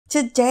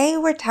Today,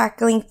 we're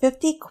tackling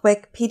 50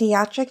 quick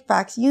pediatric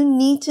facts you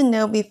need to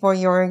know before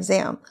your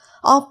exam.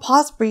 I'll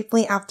pause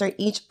briefly after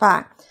each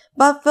fact,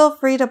 but feel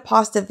free to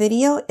pause the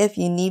video if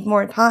you need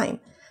more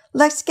time.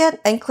 Let's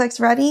get NCLEX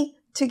ready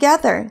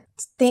together.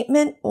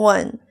 Statement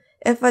 1.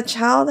 If a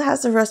child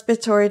has a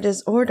respiratory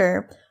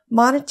disorder,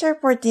 monitor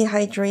for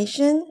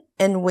dehydration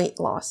and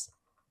weight loss.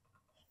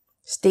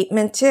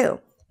 Statement 2.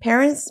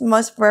 Parents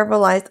must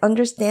verbalize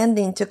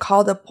understanding to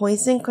call the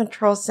Poison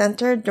Control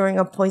Center during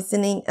a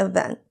poisoning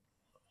event.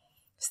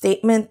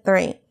 Statement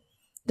 3.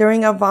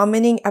 During a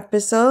vomiting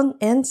episode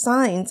and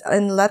signs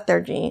in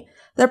lethargy,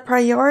 the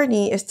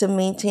priority is to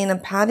maintain a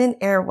padded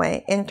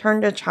airway and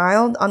turn the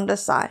child on the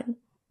side.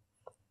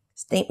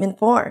 Statement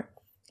 4.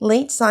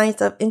 Late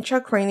signs of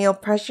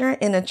intracranial pressure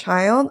in a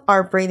child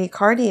are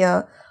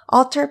bradycardia,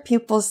 altered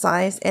pupil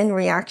size and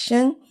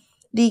reaction,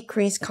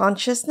 decreased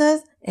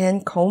consciousness,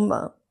 and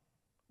coma.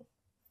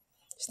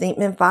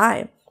 Statement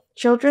 5.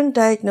 Children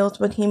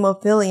diagnosed with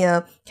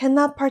hemophilia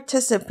cannot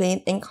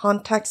participate in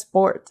contact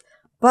sports,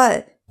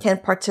 but can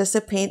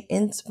participate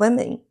in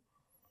swimming.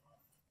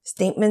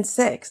 Statement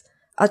 6.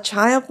 A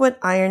child with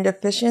iron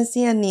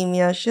deficiency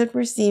anemia should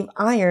receive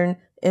iron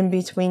in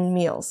between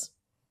meals.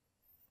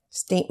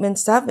 Statement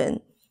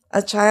 7.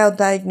 A child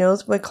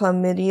diagnosed with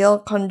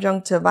chlamydial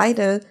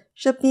conjunctivitis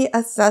should be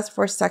assessed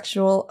for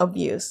sexual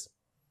abuse.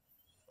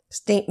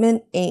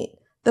 Statement 8.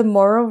 The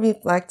moral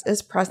reflex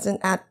is present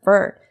at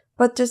birth,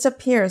 but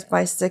disappears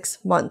by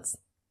 6 months.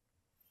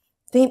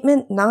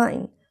 Statement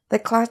 9. The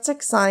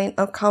classic sign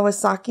of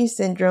Kawasaki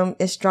syndrome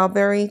is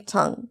strawberry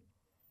tongue.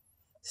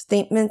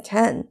 Statement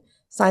 10.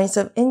 Signs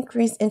of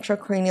increased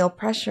intracranial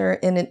pressure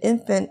in an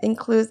infant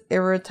include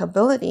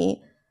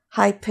irritability,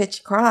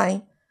 high-pitched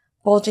cry,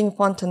 bulging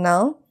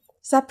fontanelle,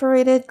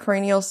 separated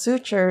cranial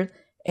sutures,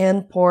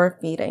 and poor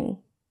feeding.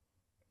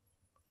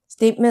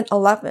 Statement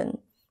 11.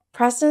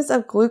 Presence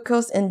of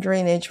glucose and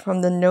drainage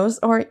from the nose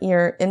or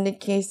ear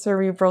indicates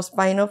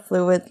cerebrospinal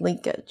fluid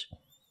leakage.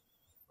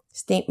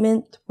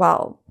 Statement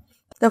 12.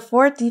 The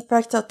 4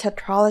 defects of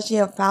tetralogy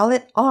of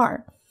Fallot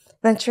are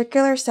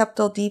ventricular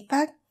septal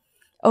defect,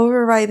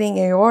 overriding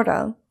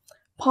aorta,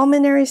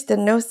 pulmonary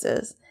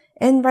stenosis,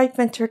 and right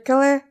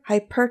ventricular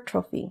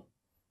hypertrophy.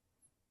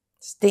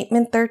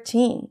 Statement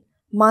 13.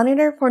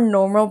 Monitor for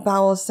normal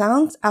bowel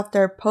sounds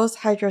after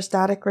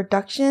post-hydrostatic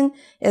reduction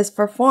is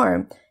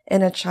performed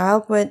in a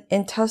child with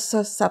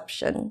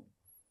intussusception.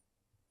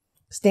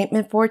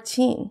 Statement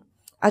 14.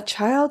 A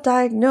child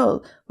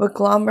diagnosed with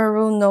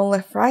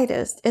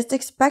glomerulonephritis is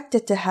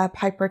expected to have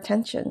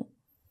hypertension.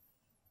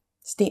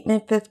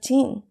 Statement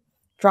 15.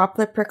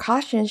 Droplet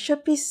precautions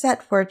should be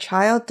set for a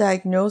child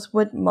diagnosed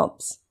with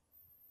mumps.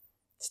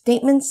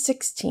 Statement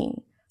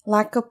 16.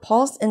 Lack of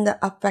pulse in the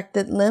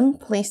affected limb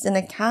placed in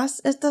a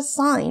cast is the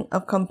sign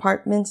of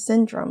compartment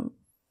syndrome.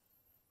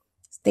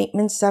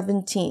 Statement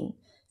 17.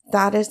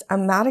 Status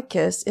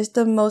asthmaticus is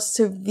the most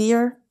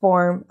severe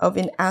form of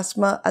an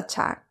asthma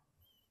attack.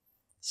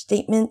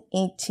 Statement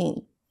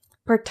 18.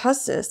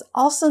 Pertussis,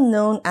 also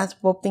known as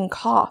whooping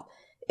cough,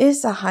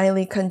 is a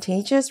highly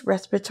contagious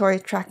respiratory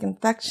tract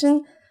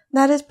infection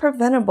that is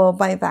preventable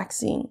by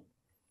vaccine.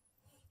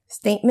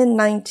 Statement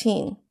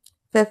 19.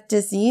 Fifth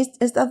disease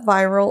is a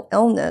viral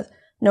illness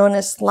known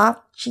as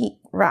slap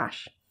cheek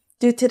rash,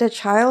 due to the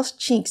child's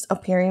cheeks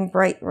appearing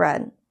bright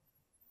red.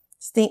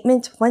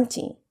 Statement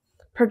 20.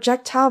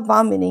 Projectile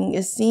vomiting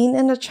is seen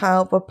in a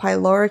child with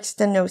pyloric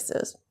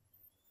stenosis.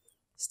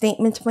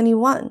 Statement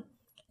 21.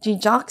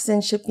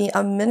 Digoxin should be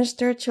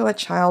administered to a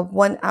child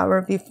 1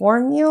 hour before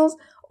meals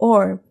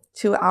or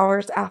 2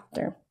 hours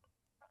after.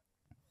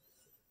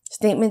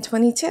 Statement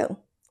 22.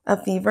 A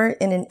fever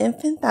in an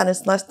infant that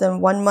is less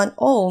than 1 month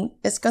old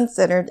is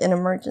considered an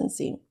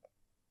emergency.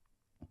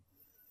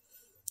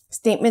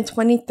 Statement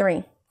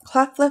 23.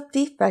 Cleft lip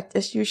defect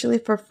is usually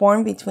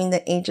performed between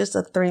the ages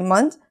of 3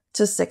 months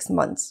to 6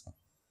 months.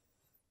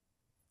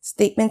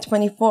 Statement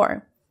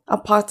 24. A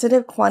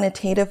positive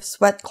quantitative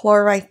sweat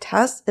chloride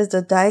test is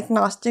a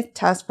diagnostic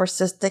test for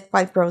cystic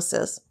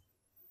fibrosis.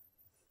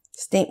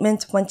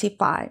 Statement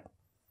 25.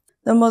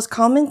 The most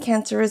common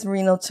cancerous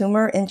renal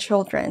tumor in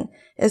children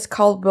is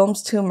called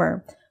Wilms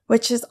tumor,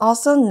 which is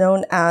also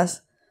known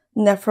as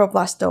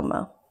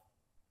nephroblastoma.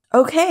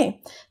 Okay,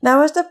 that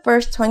was the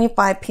first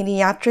 25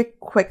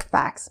 pediatric quick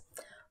facts.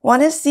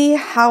 Want to see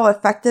how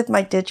effective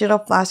my digital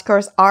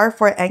flashcards are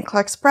for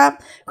NCLEX prep?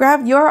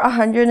 Grab your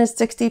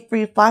 160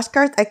 free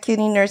flashcards at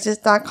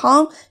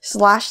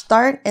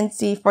cutynurses.com/start and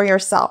see for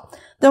yourself.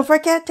 Don't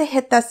forget to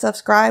hit that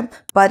subscribe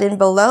button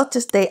below to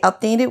stay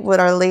updated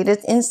with our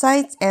latest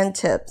insights and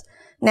tips.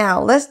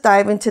 Now, let's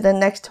dive into the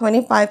next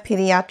 25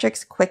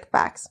 pediatrics quick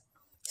facts.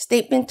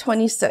 Statement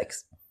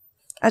 26.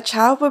 A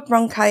child with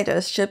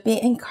bronchitis should be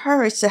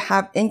encouraged to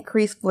have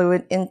increased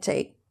fluid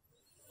intake.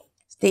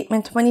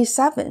 Statement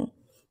 27.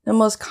 The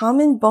most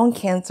common bone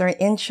cancer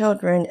in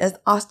children is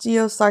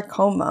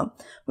osteosarcoma,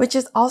 which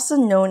is also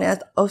known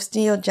as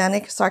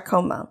osteogenic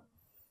sarcoma.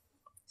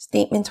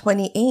 Statement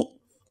 28.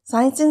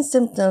 Signs and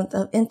symptoms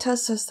of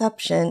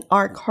intussusception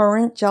are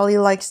current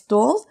jelly-like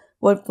stools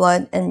with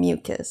blood and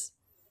mucus.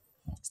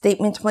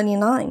 Statement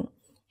 29.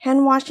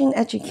 Hand washing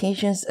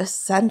education is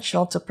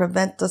essential to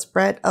prevent the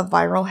spread of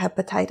viral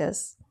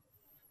hepatitis.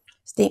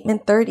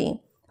 Statement 30.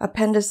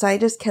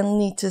 Appendicitis can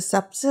lead to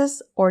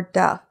sepsis or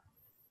death.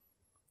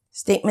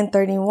 Statement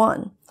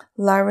 31.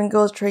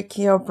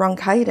 Laryngotracheal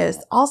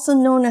bronchitis, also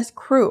known as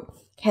croup,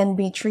 can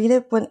be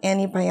treated with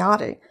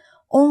antibiotic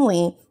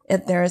only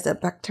if there is a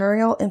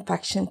bacterial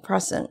infection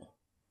present.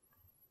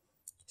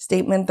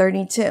 Statement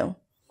 32.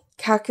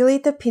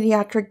 Calculate the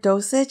pediatric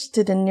dosage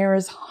to the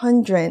nearest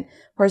 100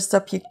 for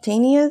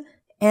subcutaneous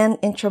and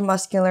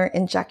intramuscular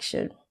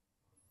injection.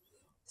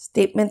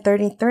 Statement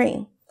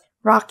 33.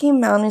 Rocky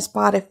Mountain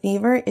spotted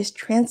fever is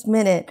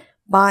transmitted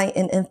by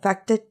an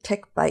infected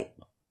tick bite.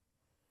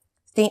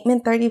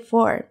 Statement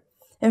 34.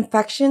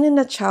 Infection in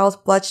the child's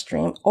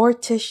bloodstream or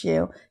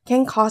tissue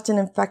can cause an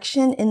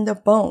infection in the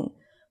bone,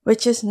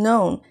 which is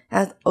known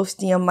as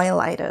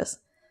osteomyelitis.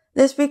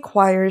 This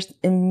requires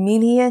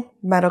immediate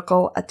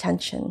medical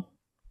attention.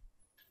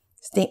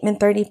 Statement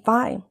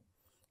 35.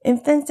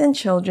 Infants and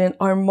children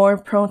are more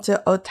prone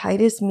to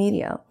otitis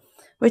media,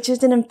 which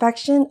is an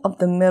infection of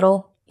the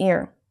middle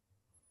ear.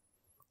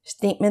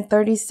 Statement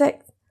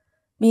 36.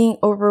 Being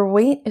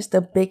overweight is the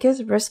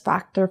biggest risk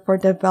factor for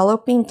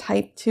developing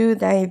type 2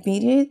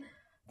 diabetes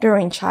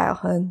during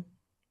childhood.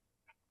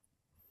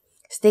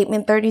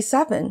 Statement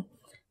 37.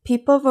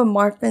 People with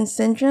Marfan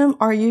syndrome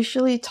are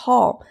usually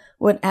tall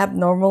with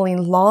abnormally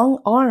long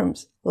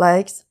arms,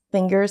 legs,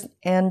 fingers,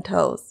 and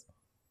toes.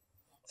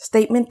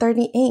 Statement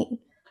 38.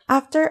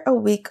 After a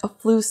week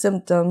of flu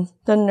symptoms,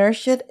 the nurse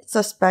should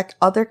suspect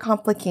other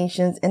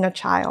complications in a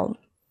child.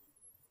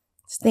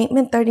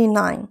 Statement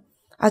 39.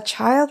 A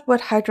child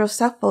with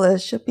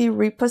hydrocephalus should be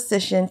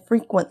repositioned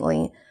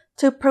frequently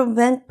to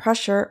prevent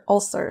pressure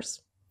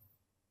ulcers.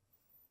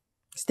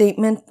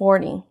 Statement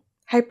 40.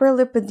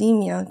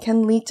 Hyperlipidemia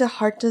can lead to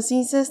heart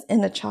diseases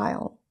in a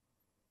child.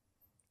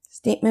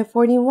 Statement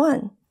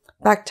 41.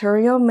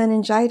 Bacterial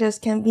meningitis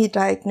can be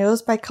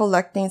diagnosed by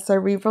collecting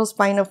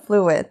cerebrospinal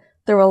fluid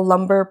through a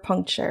lumbar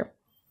puncture.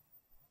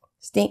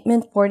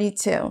 Statement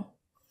 42.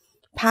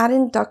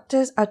 Patent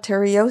ductus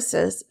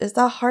arteriosus is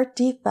a heart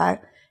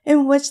defect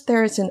in which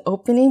there is an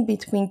opening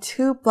between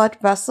two blood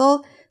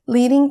vessels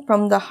leading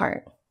from the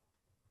heart.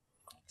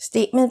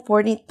 Statement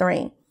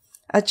 43.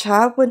 A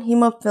child with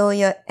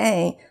hemophilia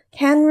A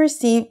can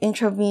receive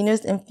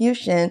intravenous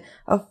infusion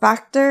of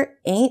factor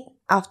VIII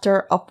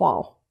after a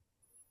fall.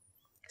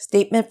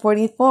 Statement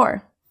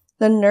 44.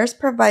 The nurse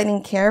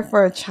providing care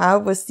for a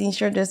child with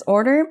seizure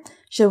disorder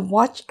should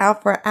watch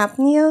out for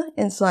apnea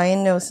and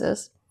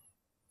cyanosis.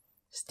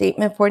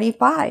 Statement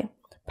 45.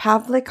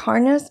 Pavlik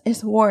harness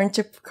is worn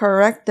to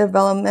correct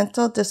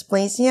developmental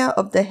dysplasia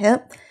of the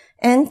hip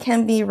and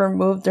can be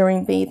removed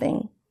during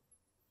bathing.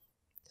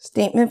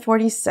 Statement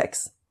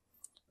 46.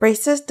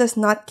 Braces does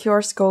not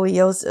cure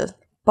scoliosis,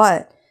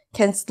 but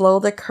can slow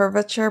the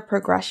curvature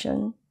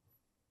progression.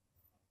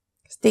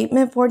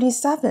 Statement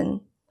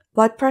 47.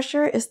 Blood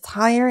pressure is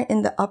higher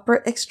in the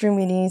upper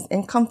extremities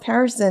in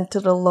comparison to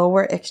the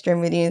lower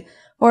extremities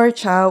for a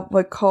child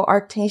with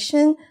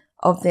coarctation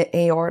of the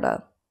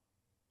aorta.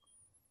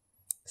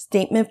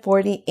 Statement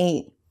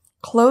 48.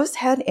 Closed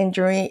head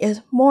injury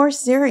is more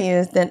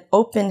serious than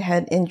open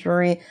head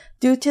injury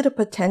due to the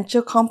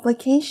potential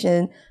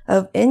complication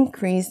of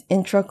increased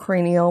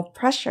intracranial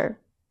pressure.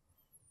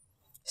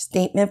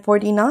 Statement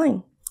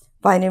 49.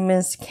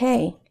 Vitamins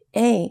K,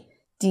 A,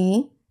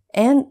 D,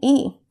 and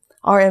E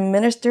are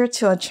administered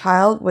to a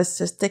child with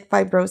cystic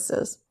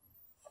fibrosis.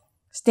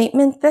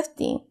 Statement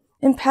 50.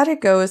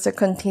 Impetigo is a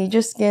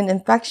contagious skin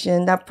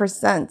infection that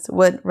presents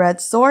with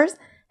red sores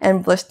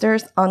and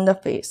blisters on the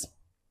face.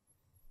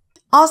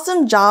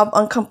 Awesome job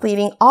on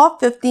completing all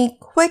 50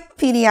 quick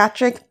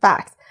pediatric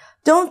facts.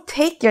 Don't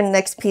take your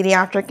next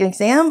pediatric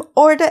exam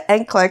or the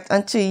NCLEX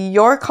until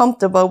you're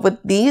comfortable with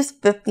these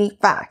 50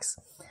 facts.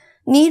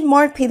 Need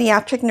more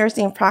pediatric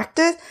nursing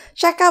practice?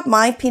 Check out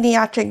my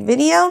pediatric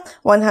video,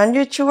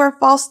 100 True or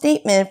False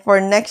Statement for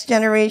Next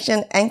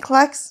Generation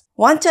NCLEX.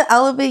 Want to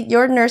elevate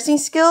your nursing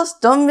skills?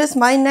 Don't miss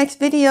my next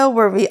video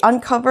where we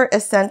uncover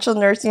essential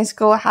nursing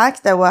school hacks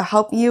that will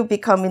help you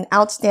become an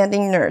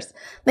outstanding nurse.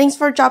 Thanks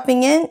for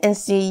dropping in and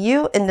see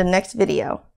you in the next video.